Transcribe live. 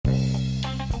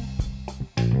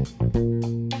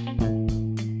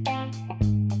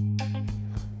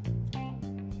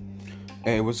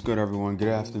Hey, what's good, everyone? Good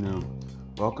afternoon.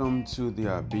 Welcome to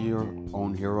the Be Your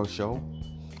Own Hero show.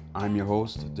 I'm your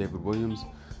host, David Williams,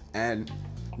 and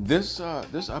this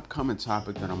upcoming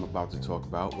topic that I'm about to talk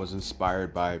about was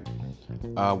inspired by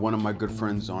one of my good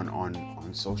friends on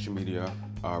social media,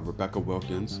 Rebecca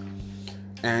Wilkins,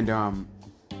 and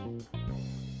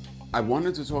I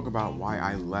wanted to talk about why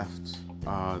I left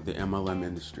the MLM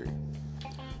industry.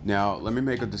 Now, let me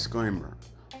make a disclaimer.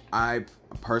 I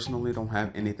personally don't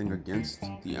have anything against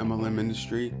the MLM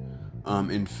industry.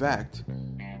 In fact,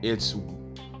 it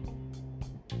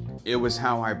was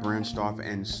how I branched off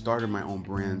and started my own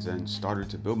brands and started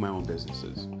to build my own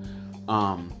businesses.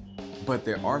 But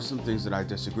there are some things that I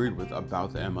disagreed with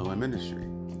about the MLM industry.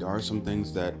 There are some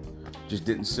things that just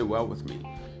didn't sit well with me,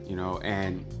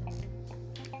 and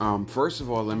first of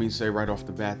all, let me say right off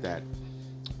the bat that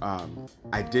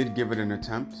I did give it an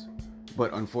attempt.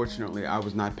 But unfortunately, I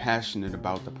was not passionate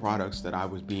about the products that I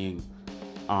was being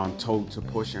told to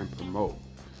push and promote.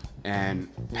 And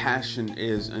passion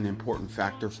is an important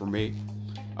factor for me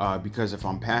because if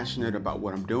I'm passionate about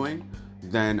what I'm doing,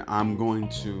 then I'm going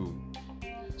to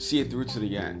see it through to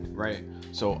the end, right?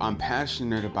 So I'm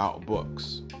passionate about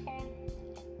books.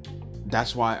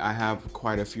 That's why I have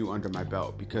quite a few under my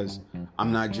belt, because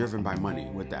I'm not driven by money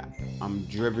with that. I'm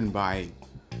driven by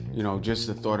just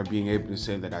the thought of being able to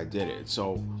say that I did it.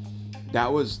 So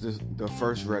that was the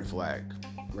first red flag,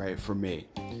 right, for me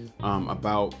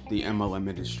about the MLM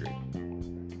industry.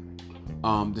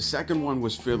 The second one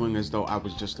was feeling as though I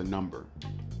was just a number.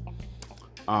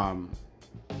 And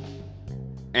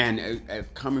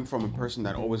coming from a person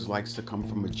that always likes to come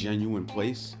from a genuine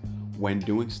place when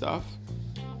doing stuff,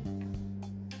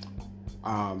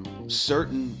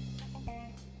 certain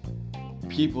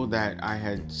people that I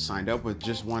had signed up with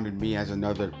just wanted me as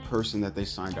another person that they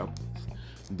signed up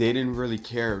with. They didn't really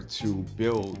care to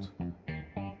build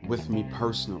with me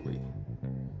personally,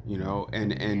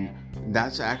 and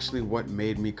that's actually what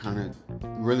made me kind of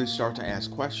really start to ask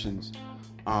questions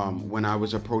when I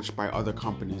was approached by other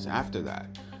companies after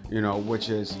that, which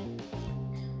is,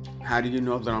 how do you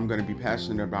know that I'm going to be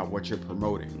passionate about what you're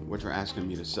promoting, what you're asking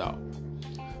me to sell?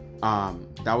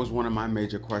 That was one of my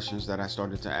major questions that I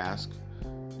started to ask.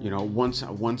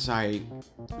 Once I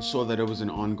saw that it was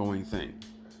an ongoing thing,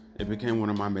 it became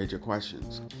one of my major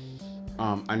questions.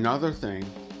 Another thing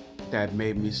that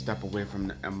made me step away from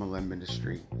the MLM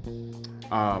industry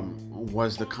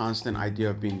was the constant idea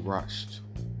of being rushed.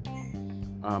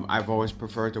 I've always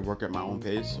preferred to work at my own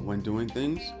pace when doing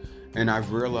things, and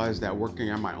I've realized that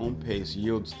working at my own pace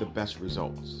yields the best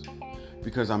results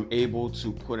because I'm able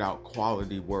to put out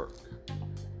quality work.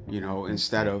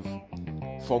 Instead of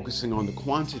focusing on the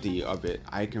quantity of it,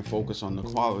 I can focus on the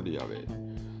quality of it.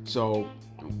 So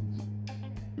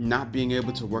not being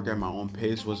able to work at my own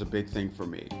pace was a big thing for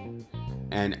me.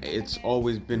 And it's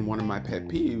always been one of my pet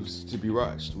peeves to be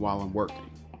rushed while I'm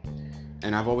working.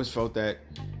 And I've always felt that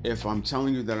if I'm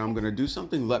telling you that I'm going to do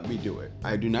something, let me do it.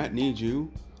 I do not need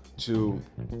you to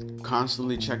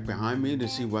constantly check behind me to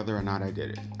see whether or not I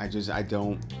did it. I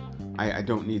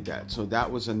don't need that. So that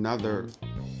was another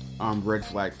red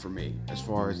flag for me as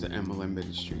far as the MLM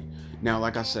industry. Now,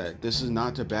 like I said, this is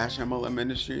not to bash MLM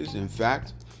industries. In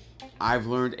fact, I've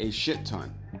learned a shit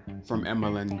ton from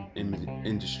MLM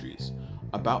industries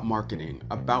about marketing,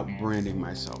 about branding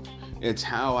myself. It's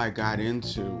how I got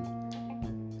into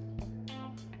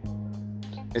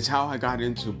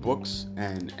books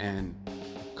and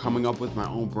coming up with my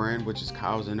own brand, which is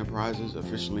Kyle's Enterprises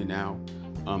officially now.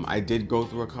 I did go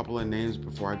through a couple of names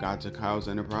before I got to Kyle's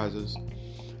Enterprises.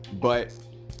 But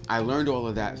I learned all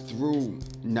of that through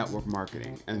network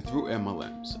marketing and through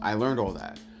MLMs. I learned all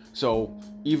that. So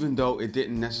even though it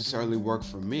didn't necessarily work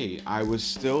for me, I was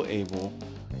still able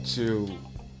to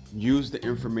use the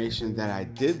information that I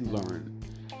did learn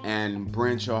and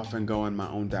branch off and go in my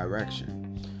own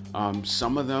direction.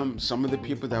 Some of the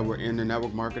people that were in the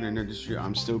network marketing industry,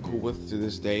 I'm still cool with to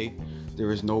this day.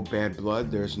 There is no bad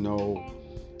blood. There's no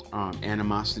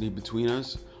animosity between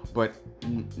us. But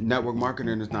network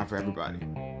marketing is not for everybody,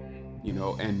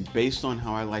 and based on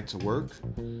how I like to work,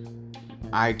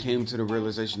 I came to the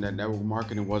realization that network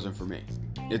marketing wasn't for me.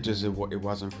 It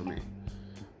wasn't for me.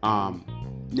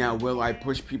 Now, will I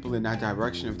push people in that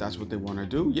direction if that's what they want to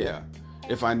do? Yeah.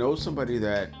 If I know somebody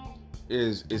that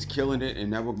is killing it in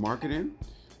network marketing,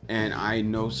 and I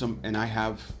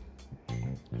have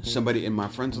somebody in my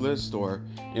friends list or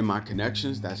in my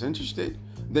connections that's interested,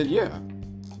 then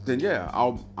yeah,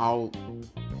 I'll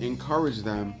encourage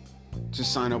them to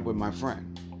sign up with my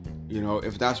friend,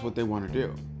 if that's what they want to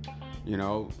do.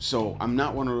 So I'm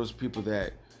not one of those people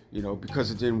that,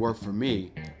 because it didn't work for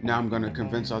me, now I'm going to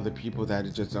convince other people that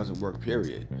it just doesn't work,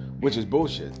 period, which is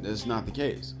bullshit. That's not the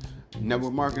case.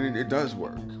 Network marketing, it does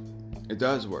work. It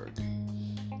does work.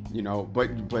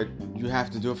 But you have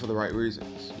to do it for the right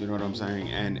reasons. You know what I'm saying?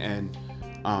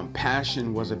 And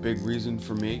passion was a big reason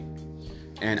for me.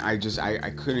 And I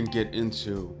couldn't get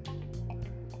into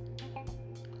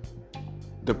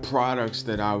the products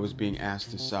that I was being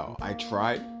asked to sell. I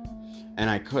tried and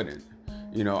I couldn't.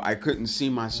 I couldn't see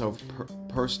myself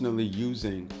personally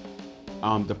using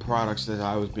the products that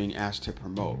I was being asked to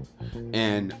promote.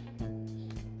 And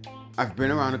I've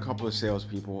been around a couple of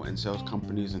salespeople and sales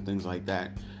companies and things like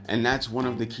that. And that's one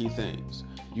of the key things.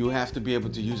 You have to be able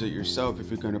to use it yourself if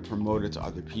you're going to promote it to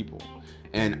other people.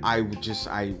 And I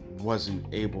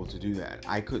wasn't able to do that.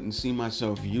 I couldn't see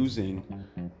myself using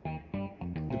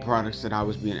the products that I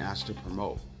was being asked to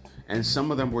promote. And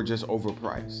some of them were just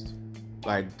overpriced.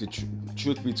 Like, the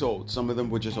truth be told, some of them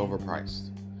were just overpriced.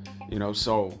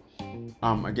 So,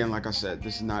 again, like I said,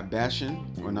 this is not bashing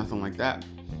or nothing like that.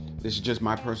 This is just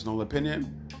my personal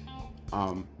opinion.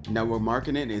 Network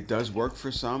marketing, it does work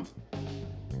for some.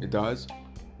 It does.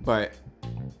 But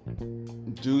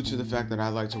due to the fact that I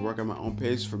like to work at my own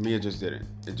pace, for me, it just didn't.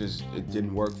 It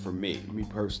didn't work for me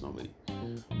personally.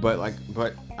 But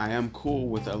I am cool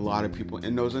with a lot of people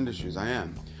in those industries. I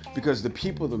am. Because the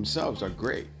people themselves are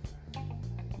great.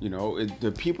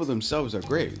 The people themselves are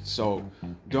great. So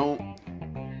don't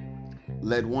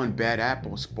let one bad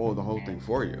apple spoil the whole thing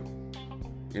for you.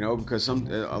 Because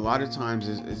a lot of times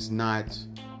it's not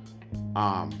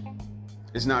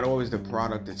always the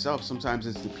product itself. Sometimes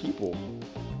it's the people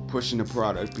pushing the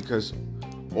product, because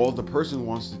all the person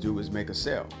wants to do is make a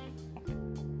sale.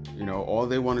 All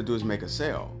they want to do is make a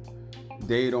sale.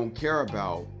 They don't care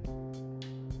about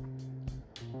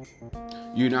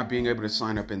you not being able to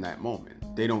sign up in that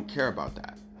moment. They don't care about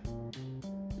that.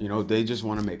 They just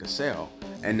want to make a sale.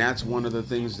 And that's one of the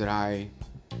things that I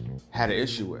had an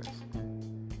issue with.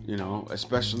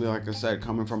 Especially, like I said,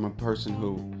 coming from a person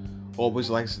who always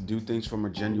likes to do things from a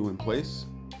genuine place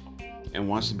and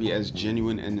wants to be as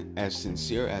genuine and as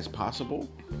sincere as possible.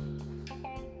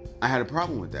 I had a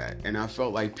problem with that, and I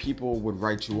felt like people would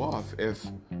write you off if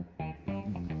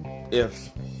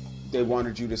they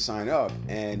wanted you to sign up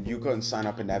and you couldn't sign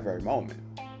up in that very moment.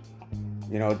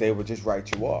 They would just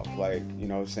write you off, like,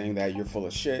 saying that you're full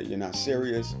of shit, you're not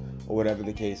serious, or whatever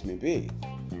the case may be.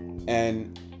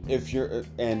 And if you're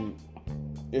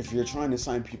trying to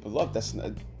sign people up,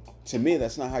 to me,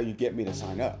 that's not how you get me to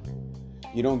sign up.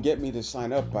 You don't get me to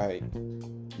sign up by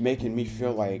making me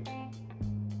feel like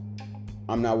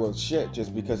I'm not worth shit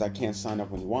just because I can't sign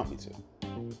up when you want me to.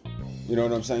 You know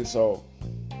what I'm saying? So,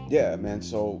 yeah, man.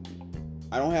 So,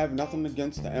 I don't have nothing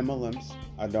against the MLMs.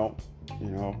 I don't.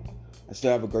 I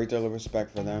still have a great deal of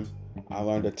respect for them. I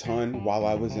learned a ton while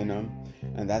I was in them,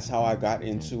 and that's how I got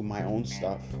into my own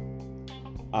stuff.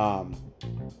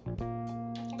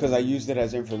 Because I used it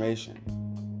as information,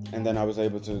 and then I was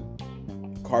able to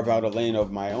carve out a lane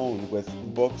of my own with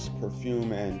books,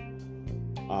 perfume, and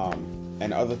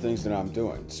other things that I'm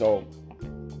doing. So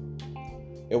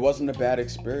it wasn't a bad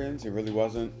experience. It really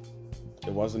wasn't.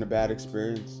 It wasn't a bad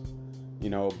experience,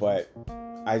 but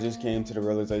I just came to the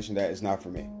realization that it's not for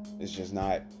me. It's just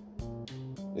not.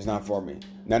 It's not for me.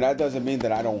 Now, that doesn't mean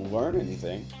that I don't learn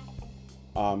anything,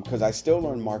 because I still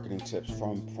learn marketing tips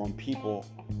from people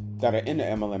that are in the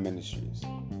MLM industries.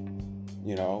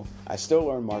 I still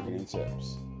learn marketing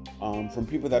tips from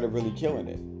people that are really killing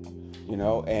it.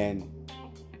 And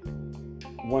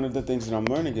one of the things that I'm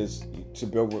learning is to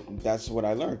build. That's what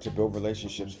I learned, to build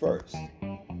relationships first.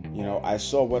 I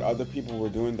saw what other people were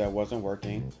doing that wasn't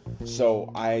working,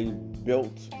 so I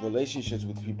built relationships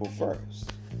with people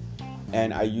first.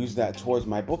 And I use that towards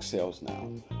my book sales now.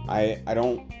 I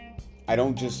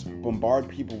don't just bombard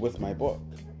people with my book.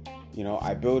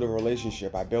 I build a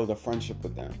relationship. I build a friendship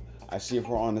with them. I see if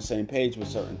we're on the same page with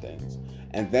certain things.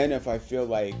 And then if I feel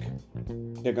like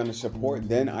they're going to support,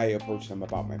 then I approach them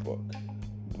about my book.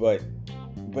 But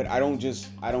I don't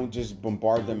just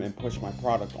bombard them and push my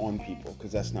product on people,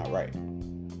 because that's not right.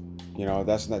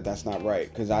 That's not right,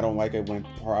 because I don't like it when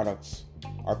products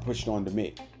are pushed onto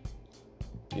me.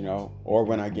 Or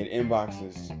when I get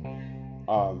inboxes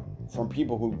from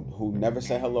people who never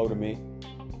say hello to me,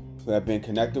 who have been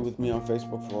connected with me on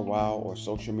Facebook for a while or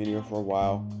social media for a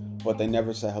while, but they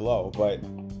never say hello, but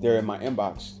they're in my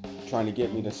inbox trying to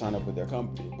get me to sign up with their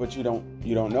company. But you don't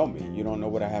know me. You don't know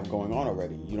what I have going on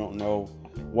already. You don't know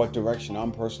what direction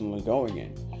I'm personally going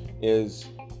in. Is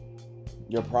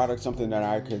your product something that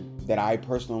I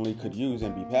personally could use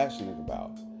and be passionate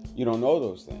about? You don't know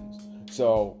those things.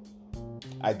 So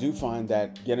I do find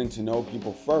that getting to know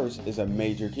people first is a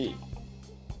major key.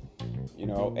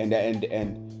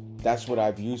 And that's what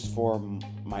I've used for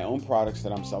my own products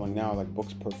that I'm selling now, like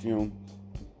books, perfume,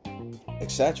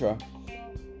 etc.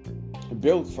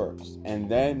 Build first, and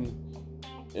then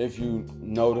if you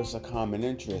notice a common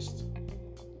interest,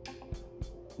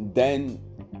 then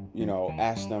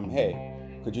ask them, hey,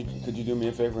 could you do me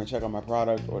a favor and check out my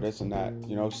product or this and that.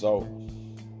 So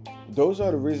those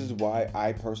are the reasons why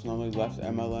I personally left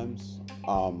MLMs.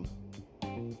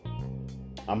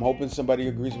 I'm hoping somebody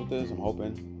agrees with this. I'm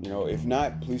hoping, if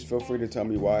not, please feel free to tell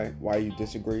me why you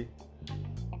disagree.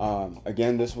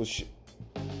 Again, this was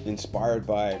inspired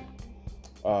by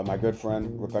my good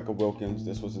friend Rebecca Wilkins.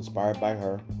 This was inspired by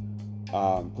her.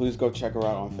 Please go check her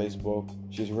out on Facebook.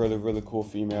 She's a really, really cool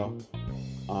female.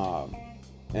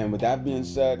 And with that being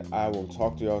said, I will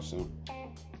talk to y'all soon.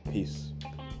 Peace.